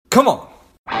Come on.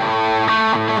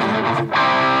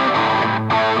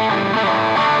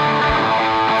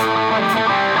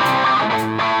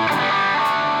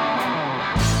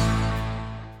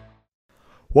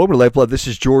 Welcome to Lifeblood. This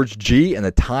is George G, and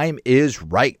the time is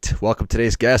right. Welcome to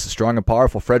today's guest, the strong and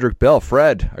powerful Frederick Bell.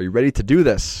 Fred, are you ready to do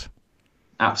this?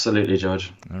 Absolutely,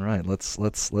 George. All right, let's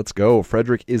go.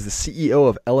 Frederick is the CEO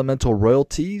of Elemental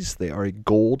Royalties. They are a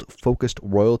gold-focused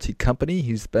royalty company.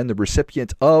 He's been the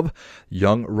recipient of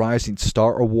Young Rising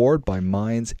Star Award by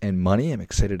Minds and Money. I'm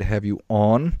excited to have you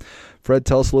on. Fred,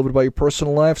 tell us a little bit about your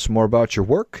personal life, some more about your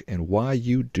work, and why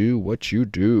you do what you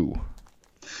do.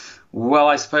 Well,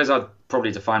 I suppose I'd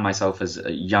probably define myself as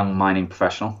a young mining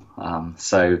professional.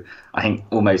 So I think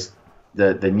almost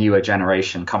the newer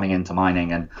generation coming into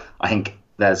mining, and I think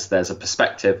there's a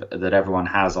perspective that everyone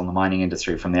has on the mining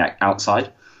industry from the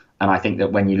outside. And I think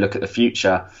that when you look at the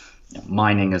future,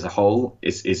 mining as a whole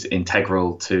is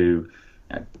integral to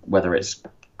whether it's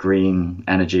green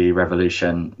energy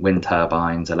revolution, wind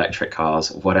turbines, electric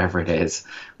cars, whatever it is.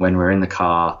 When we're in the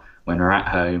car, when we're at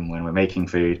home, when we're making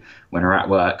food, when we're at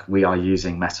work, we are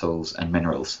using metals and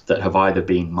minerals that have either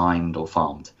been mined or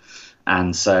farmed.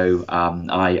 And so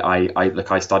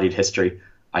I studied history.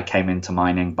 I came into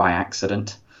mining by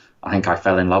accident. I think I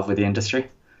fell in love with the industry.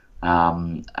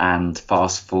 And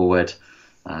fast forward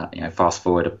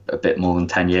a bit more than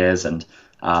 10 years, and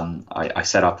I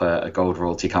set up a gold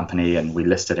royalty company, and we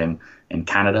listed in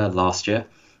Canada last year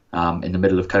in the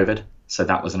middle of COVID. So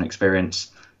that was an experience.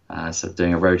 So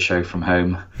doing a roadshow from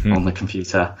home on the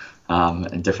computer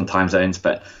in different time zones,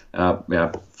 but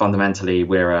fundamentally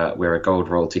we're a gold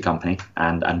royalty company,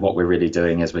 and what we're really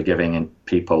doing is we're giving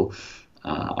people,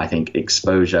 I think,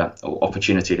 exposure or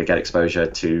opportunity to get exposure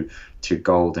to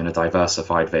gold in a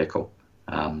diversified vehicle.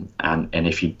 And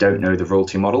if you don't know the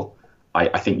royalty model,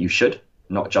 I think you should,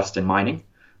 not just in mining,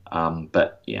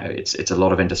 but it's a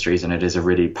lot of industries, and it is a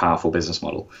really powerful business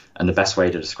model. And the best way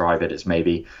to describe it is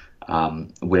maybe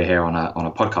we're here on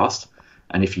a podcast,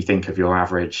 and if you think of your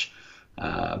average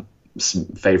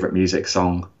favorite music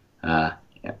song,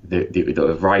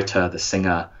 the writer, the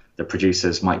singer, the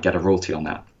producers might get a royalty on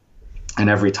that, and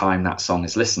every time that song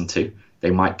is listened to,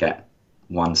 they might get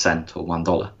 1 cent or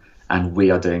 $1. And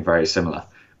we are doing very similar.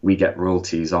 We get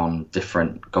royalties on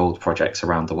different gold projects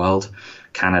around the world,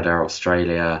 Canada,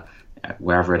 Australia,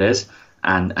 wherever it is.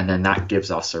 And then that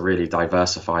gives us a really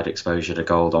diversified exposure to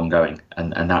gold ongoing.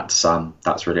 And that's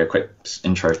really a quick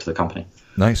intro to the company.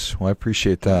 Nice. Well, I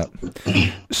appreciate that.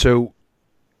 So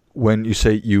when you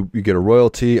say you get a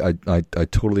royalty, I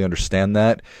totally understand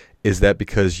that. Is that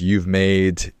because you've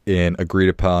made an agreed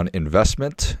upon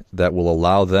investment that will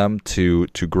allow them to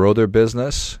grow their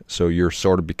business? So you're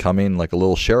sort of becoming like a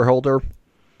little shareholder?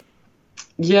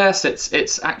 Yes,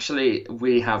 it's actually,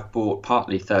 we have bought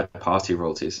partly third-party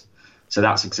royalties. So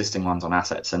that's existing ones on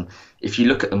assets. And if you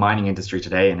look at the mining industry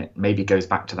today, and it maybe goes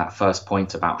back to that first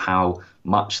point about how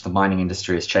much the mining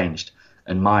industry has changed,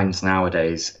 and mines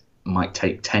nowadays might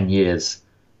take 10 years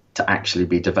to actually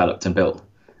be developed and built.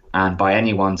 And by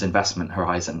anyone's investment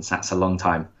horizons, that's a long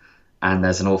time. And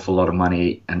there's an awful lot of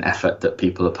money and effort that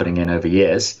people are putting in over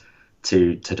years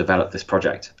to develop this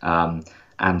project.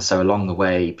 And so along the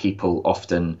way, people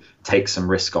often take some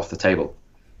risk off the table.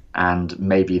 And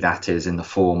maybe that is in the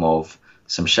form of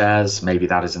some shares, maybe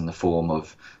that is in the form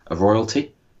of a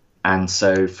royalty. And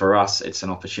so for us, it's an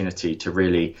opportunity to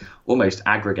really almost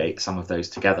aggregate some of those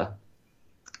together.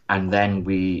 And then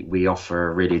we offer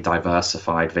a really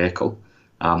diversified vehicle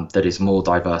that is more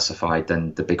diversified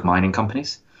than the big mining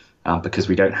companies, because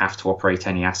we don't have to operate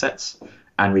any assets,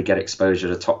 and we get exposure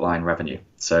to top line revenue.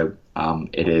 So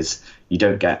you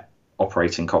don't get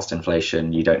operating cost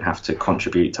inflation. You don't have to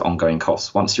contribute to ongoing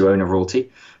costs. Once you own a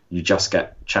royalty, you just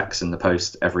get checks in the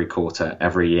post every quarter,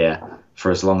 every year, for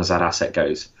as long as that asset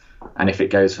goes. And if it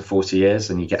goes for 40 years,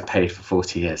 then you get paid for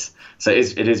 40 years. So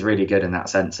it is really good in that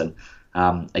sense. And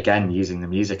again, using the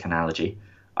music analogy,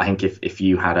 I think if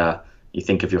you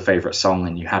think of your favorite song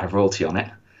and you had a royalty on it,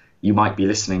 you might be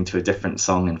listening to a different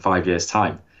song in 5 years'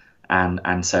 time.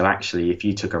 And so actually, if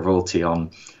you took a royalty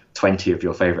on 20 of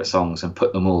your favorite songs and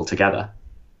put them all together,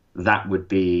 that would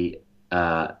be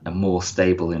a more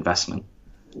stable investment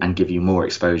and give you more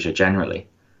exposure generally.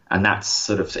 And that's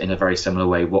sort of in a very similar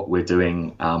way what we're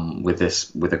doing with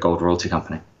a gold royalty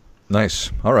company.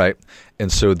 Nice. All right.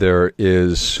 And so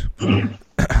there's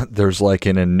like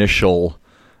an initial,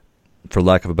 for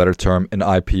lack of a better term, an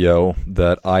IPO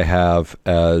that I have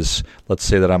as, let's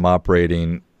say that I'm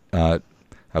operating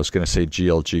I was going to say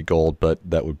GLG Gold, but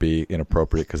that would be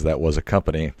inappropriate because that was a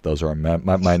company. Those are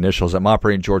my initials. I'm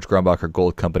operating George Grumbacher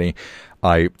Gold Company.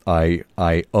 I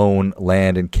own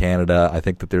land in Canada. I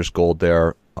think that there's gold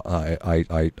there.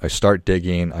 I start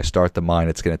digging. I start the mine.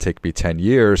 It's going to take me 10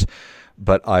 years.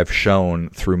 But I've shown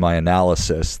through my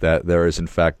analysis that there is, in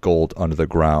fact, gold under the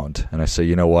ground. And I say,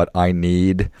 you know what? I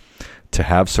need to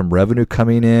have some revenue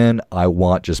coming in. I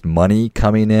want just money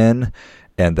coming in.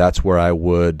 And that's where I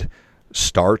would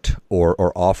start or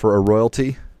offer a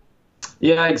royalty.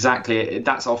 Yeah, exactly.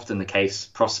 That's often the case.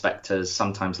 Prospectors,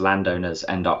 sometimes landowners,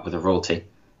 end up with a royalty.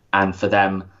 And for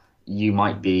them, you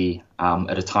might be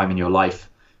at a time in your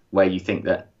life where you think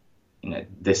that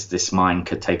this mine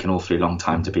could take an awfully long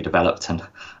time to be developed, and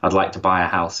I'd like to buy a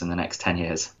house in the next 10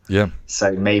 years. Yeah.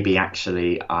 So maybe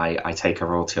actually I take a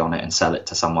royalty on it and sell it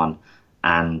to someone,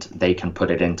 and they can put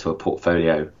it into a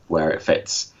portfolio where it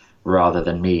fits, rather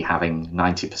than me having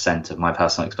 90% of my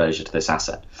personal exposure to this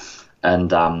asset.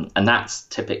 And that's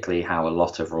typically how a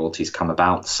lot of royalties come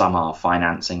about. Some are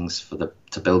financings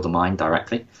to build the mine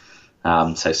directly.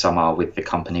 So some are with the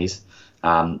companies.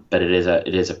 But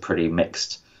it is a pretty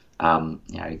mixed.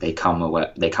 They come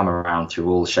around through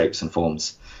all shapes and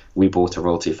forms. We bought a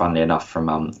royalty, funnily enough,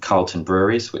 from Carlton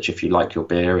Breweries, which, if you like your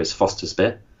beer, is Foster's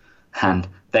beer, and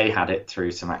they had it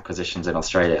through some acquisitions in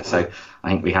Australia. So I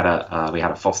think we had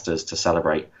a Foster's to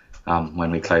celebrate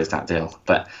when we closed that deal.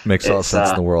 But makes all sense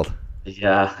in the world.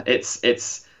 Yeah,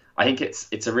 I think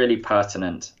it's a really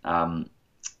pertinent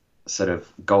sort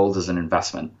of gold as an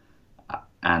investment.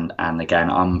 And again,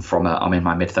 I'm in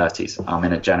my mid-30s. I'm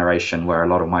in a generation where a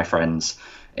lot of my friends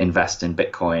invest in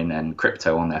Bitcoin and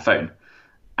crypto on their phone,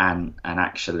 and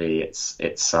actually it's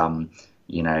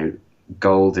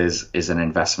gold is an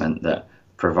investment that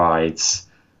provides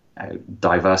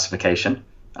diversification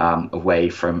away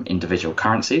from individual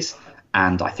currencies.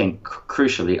 And I think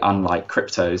crucially, unlike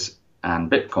cryptos and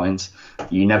Bitcoins,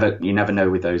 you never know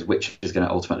with those which is going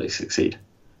to ultimately succeed.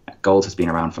 Gold has been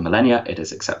around for millennia. It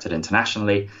is accepted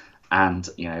internationally, and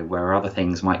where other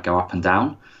things might go up and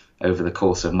down over the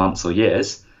course of months or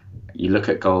years, you look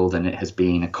at gold and it has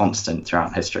been a constant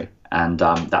throughout history. And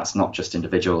that's not just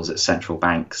individuals; it's central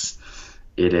banks.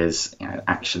 It is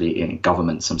actually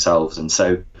governments themselves. And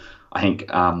so I think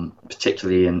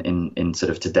particularly in sort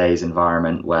of today's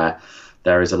environment, where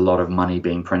there is a lot of money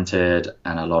being printed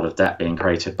and a lot of debt being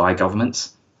created by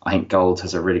governments, I think gold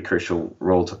has a really crucial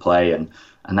role to play.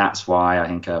 And that's why I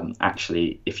think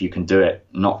actually, if you can do it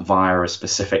not via a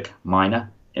specific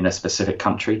miner in a specific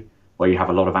country where you have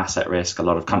a lot of asset risk, a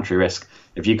lot of country risk,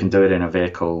 if you can do it in a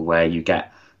vehicle where you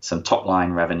get some top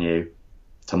line revenue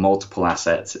to multiple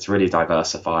assets, it's really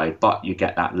diversified, but you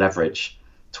get that leverage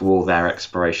to all their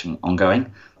exploration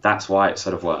ongoing. That's why it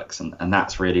sort of works. And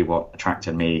that's really what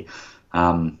attracted me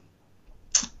to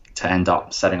end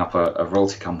up setting up a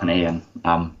royalty company and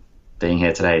being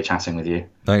here today chatting with you.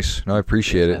 Nice. No, I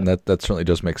appreciate it. And that certainly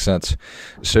does make sense.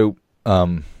 So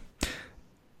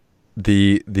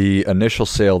the initial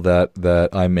sale that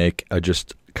I make, I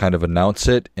just kind of announce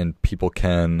it, and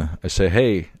I say,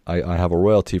 hey, I have a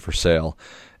royalty for sale.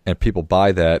 And people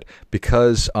buy that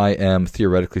because I am,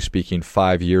 theoretically speaking,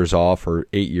 5 years off or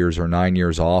 8 years or 9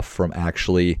 years off from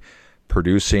actually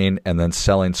producing and then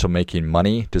selling, so making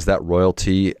money. Does that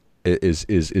royalty,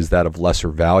 is that of lesser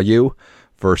value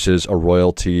versus a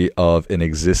royalty of an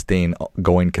existing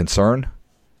going concern?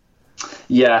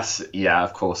 Yes, yeah,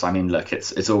 of course. I mean, look,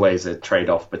 it's always a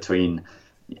trade-off between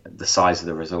the size of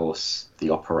the resource,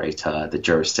 the operator, the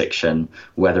jurisdiction,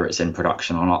 whether it's in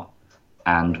production or not.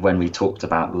 And when we talked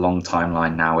about the long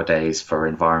timeline nowadays for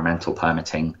environmental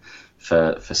permitting,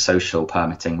 for social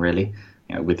permitting, really,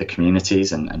 with the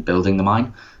communities and building the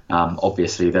mine,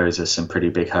 obviously there is some pretty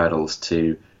big hurdles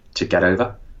to get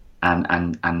over.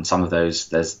 And some of those,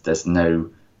 there's no,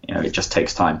 it just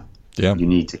takes time. Yeah. You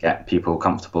need to get people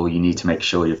comfortable. You need to make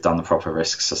sure you've done the proper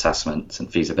risks assessments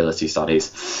and feasibility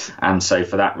studies. And so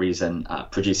for that reason,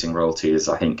 producing royalties,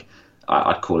 I think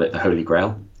I'd call it the holy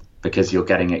grail, because you're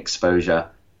getting exposure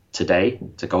today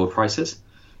to gold prices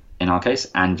in our case,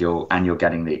 and you're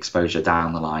getting the exposure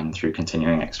down the line through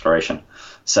continuing exploration.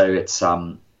 So it's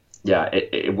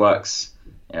it works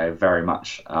very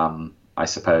much. I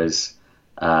suppose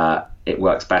it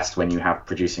works best when you have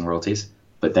producing royalties,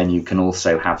 but then you can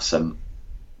also have some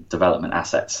development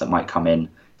assets that might come in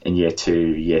year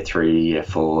 2, year 3, year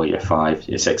 4, year 5,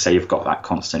 year 6. So you've got that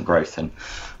constant growth. And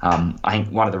I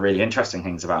think one of the really interesting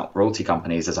things about royalty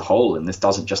companies as a whole, and this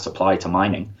doesn't just apply to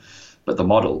mining, but the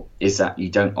model is that you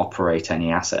don't operate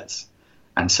any assets.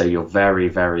 And so you're very,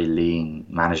 very lean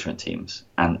management teams.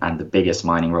 And the biggest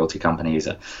mining royalty companies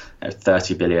are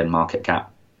 30 billion market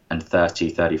cap.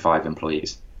 35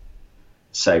 employees.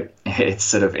 So it's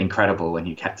sort of incredible when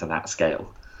you get to that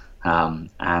scale. And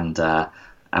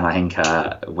I think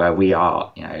where we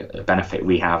are, the benefit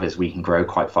we have is we can grow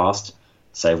quite fast.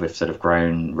 So we've sort of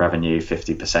grown revenue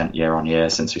 50% year on year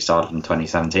since we started in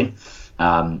 2017.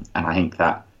 And I think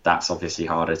that's obviously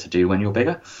harder to do when you're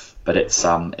bigger, but it's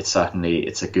certainly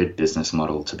a good business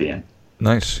model to be in.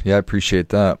 Nice. Yeah, I appreciate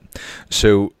that.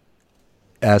 So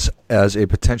as a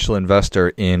potential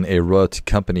investor in a royalty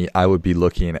company, I would be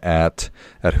looking at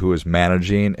who is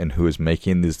managing and who is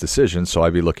making these decisions. So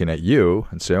I'd be looking at you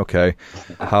and say, okay,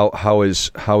 how is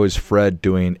Fred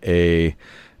doing a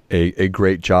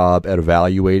great job at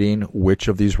evaluating which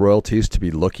of these royalties to be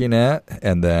looking at,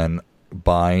 and then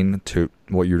buying, to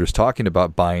what you're just talking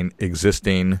about, buying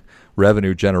existing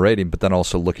revenue generating, but then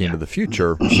also looking into the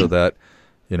future so that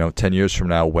 10 years from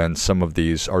now, when some of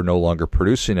these are no longer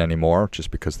producing anymore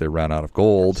just because they ran out of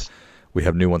gold, we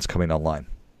have new ones coming online.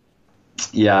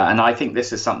 Yeah, and I think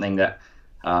this is something that,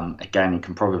 again, you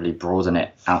can probably broaden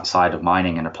it outside of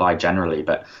mining and apply generally,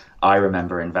 but I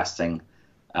remember investing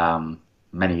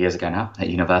many years ago now at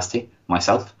university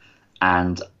myself,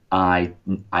 and I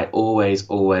always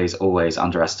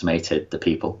underestimated the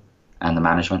people and the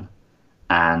management,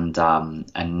 and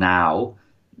now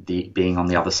being on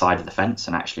the other side of the fence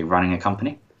and actually running a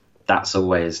company, that's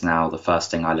always now the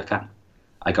first thing I look at.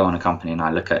 I go on a company and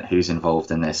I look at who's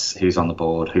involved in this, who's on the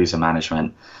board, who's in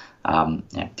management,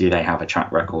 do they have a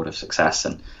track record of success?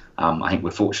 And I think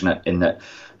we're fortunate in that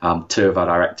two of our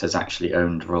directors actually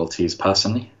owned royalties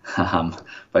personally,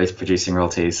 both producing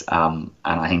royalties, and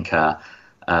I think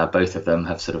both of them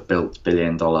have sort of built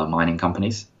billion-dollar mining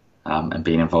companies and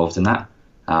been involved in that,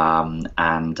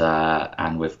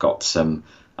 and we've got some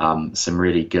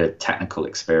really good technical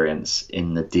experience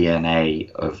in the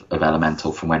DNA of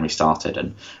Elemental from when we started.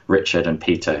 And Richard and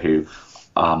Peter, who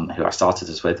I started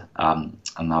us with, and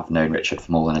I've known Richard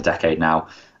for more than a decade now,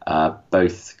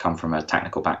 both come from a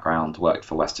technical background, worked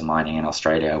for Western Mining in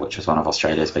Australia, which was one of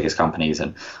Australia's biggest companies.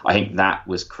 And I think that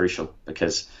was crucial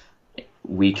because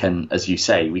we can, as you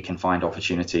say, we can find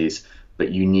opportunities,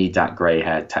 but you need that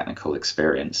grey-haired technical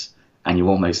experience, and you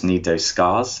almost need those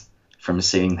scars from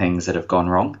seeing things that have gone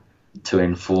wrong to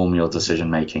inform your decision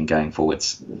making going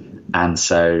forwards. And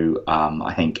so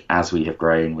I think as we have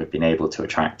grown, we've been able to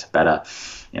attract better,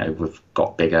 we've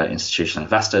got bigger institutional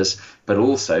investors, but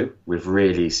also we've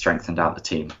really strengthened out the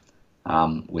team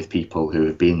with people who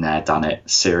have been there, done it,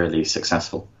 serially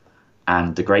successful.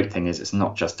 And the great thing is it's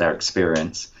not just their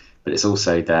experience, but it's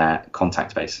also their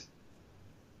contact base,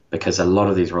 because a lot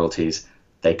of these royalties,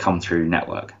 they come through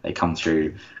network, they come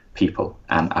through people,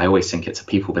 and I always think it's a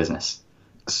people business.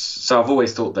 So I've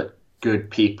always thought that good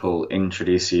people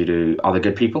introduce you to other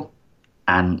good people,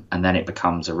 and then it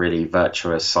becomes a really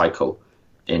virtuous cycle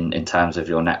in terms of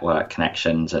your network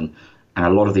connections, and a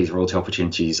lot of these royalty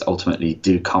opportunities ultimately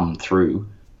do come through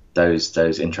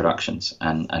those introductions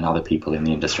and other people in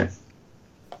the industry.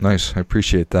 Nice, I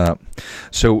appreciate that.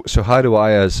 So how do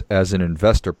I as an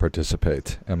investor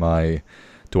participate?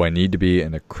 Do I need to be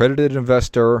an accredited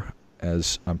investor?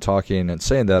 As I'm talking and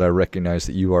saying that, I recognize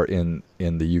that you are in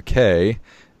the UK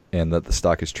and that the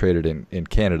stock is traded in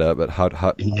Canada, but how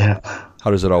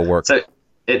does it all work? So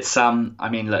it's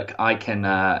look, I can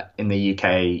in the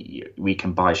UK we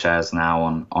can buy shares now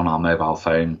on our mobile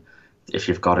phone if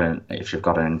you've got an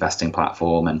investing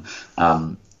platform, and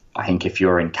I think if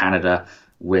you're in Canada,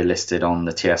 we're listed on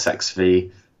the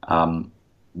TSXV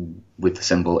with the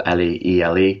symbol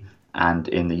LEELE, and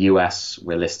in the US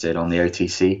we're listed on the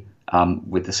OTC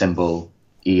with the symbol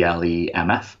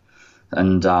ELEMF.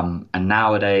 And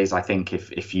nowadays, I think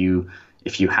if you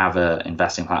have an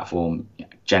investing platform,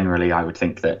 generally I would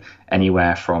think that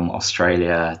anywhere from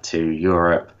Australia to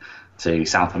Europe to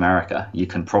South America, you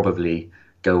can probably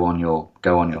go on your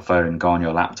phone, go on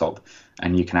your laptop,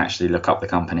 and you can actually look up the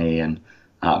company, and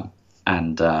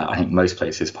I think most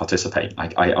places participate.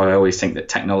 I always think that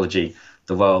technology,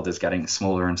 the world is getting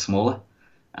smaller and smaller,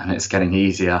 and it's getting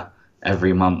easier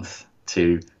every month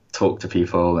to talk to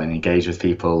people and engage with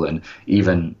people, and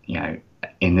even,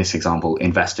 in this example,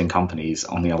 invest in companies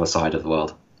on the other side of the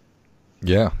world.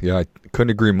 Yeah, I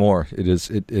couldn't agree more. It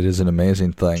is an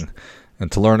amazing thing.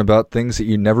 And to learn about things that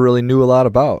you never really knew a lot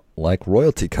about, like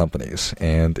royalty companies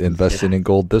and investing in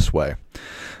gold this way.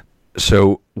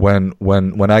 So when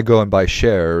I go and buy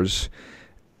shares,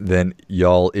 then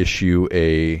y'all issue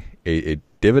a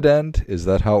dividend? Is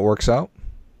that how it works out?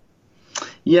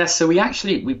 Yeah, so we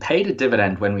paid a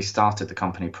dividend when we started the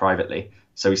company privately.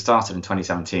 So we started in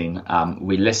 2017.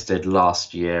 We listed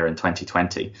last year in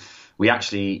 2020. We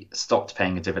actually stopped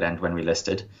paying a dividend when we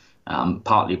listed.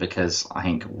 partly because I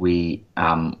think we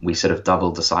sort of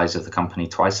doubled the size of the company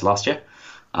twice last year,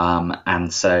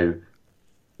 and so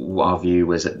our view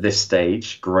was at this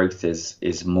stage growth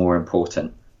is more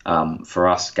important for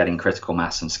us, getting critical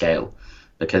mass and scale,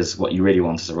 because what you really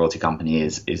want as a royalty company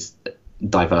is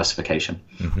diversification,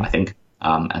 I think,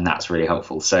 and that's really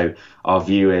helpful. So our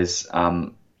view is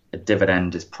a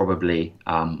dividend is probably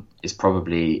an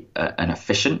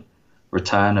efficient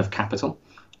return of capital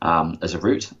as a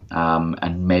route,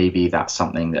 and maybe that's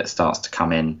something that starts to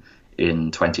come in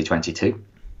 2022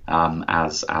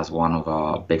 as one of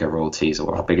our bigger royalties,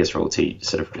 or our biggest royalty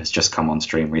sort of has just come on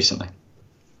stream recently.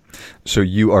 So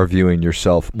you are viewing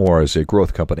yourself more as a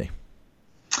growth company?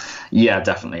 Yeah,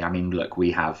 definitely. I mean, look,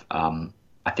 we have I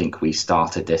think we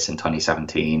started this in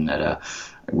 2017 at a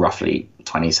roughly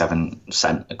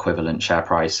 27-cent equivalent share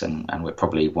price, and we're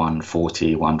probably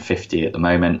 140, 150 at the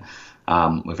moment.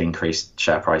 We've increased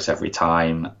share price every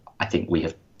time. I think we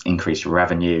have increased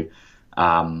revenue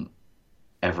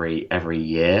every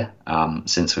year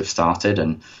since we've started,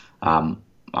 and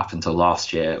up until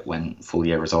last year when full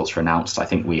year results were announced, I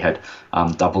think we had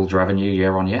doubled revenue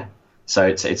year on year. So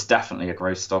it's definitely a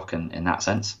growth stock in that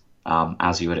sense,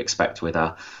 as you would expect with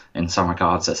in some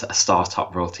regards a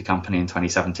startup royalty company in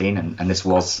 2017, and this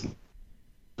was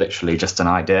literally just an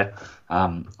idea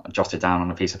jotted down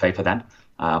on a piece of paper then.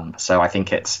 So I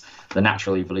think it's the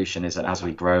natural evolution is that as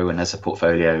we grow and as a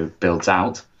portfolio builds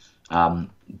out,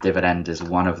 dividend is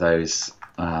one of those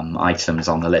items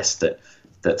on the list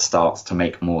that starts to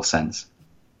make more sense.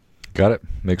 Got it.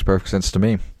 Makes perfect sense to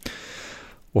me.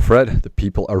 Well, Fred, the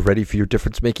people are ready for your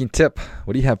difference-making tip.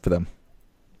 What do you have for them?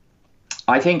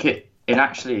 I think it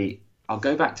actually, I'll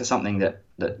go back to something that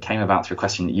came about through a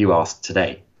question that you asked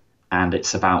today, and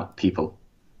it's about people.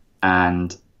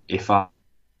 And if I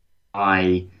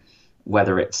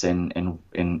whether it's in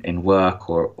work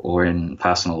or in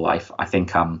personal life, I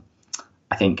think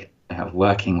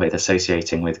working with,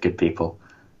 associating with good people,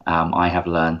 I have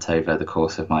learned over the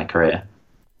course of my career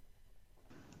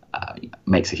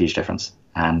makes a huge difference.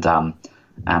 And I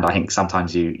think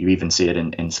sometimes you even see it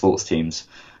in sports teams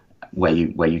where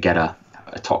you get a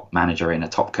top manager in, a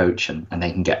top coach, and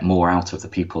they can get more out of the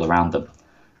people around them,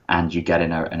 and you get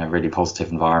in a really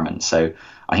positive environment. So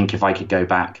I think if I could go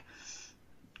back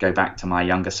to my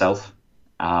younger self,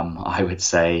 I would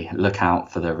say look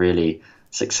out for the really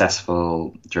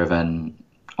successful, driven,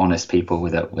 honest people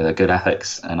with a good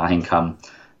ethics, and I think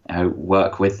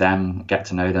work with them, get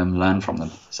to know them, learn from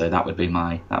them. So that would be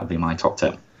my top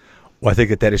tip. Well, I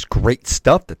think that is great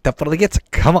stuff. That definitely gets it.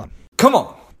 Come on.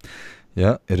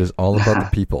 Yeah, it is all about the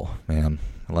people, man.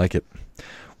 I like it.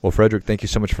 Well, Frederick, thank you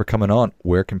so much for coming on.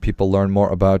 Where can people learn more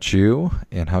about you,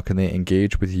 and how can they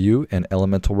engage with you and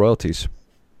Elemental Royalties?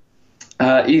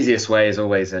 Easiest way is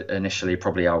always initially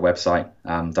probably our website,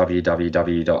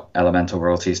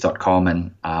 www.elementalroyalties.com,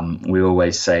 and we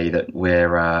always say that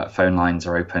phone lines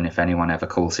are open if anyone ever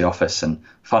calls the office. And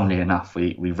funnily enough,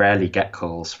 we rarely get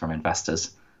calls from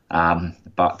investors,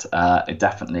 but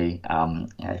definitely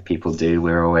if people do,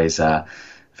 we're always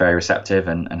very receptive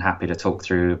and happy to talk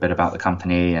through a bit about the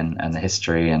company and the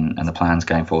history and the plans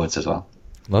going forwards as well.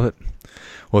 Love it.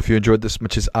 Well, if you enjoyed this as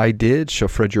much as I did, show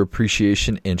Fred your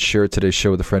appreciation and share today's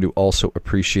show with a friend who also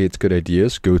appreciates good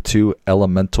ideas. Go to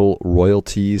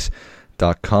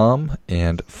elementalroyalties.com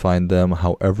and find them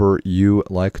however you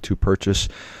like to purchase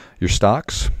your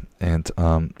stocks, and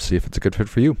see if it's a good fit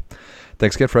for you.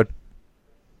 Thanks again, Fred.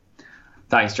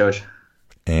 Thanks, George.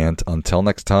 And until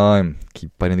next time, keep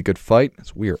fighting the good fight,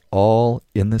 as we are all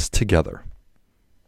in this together.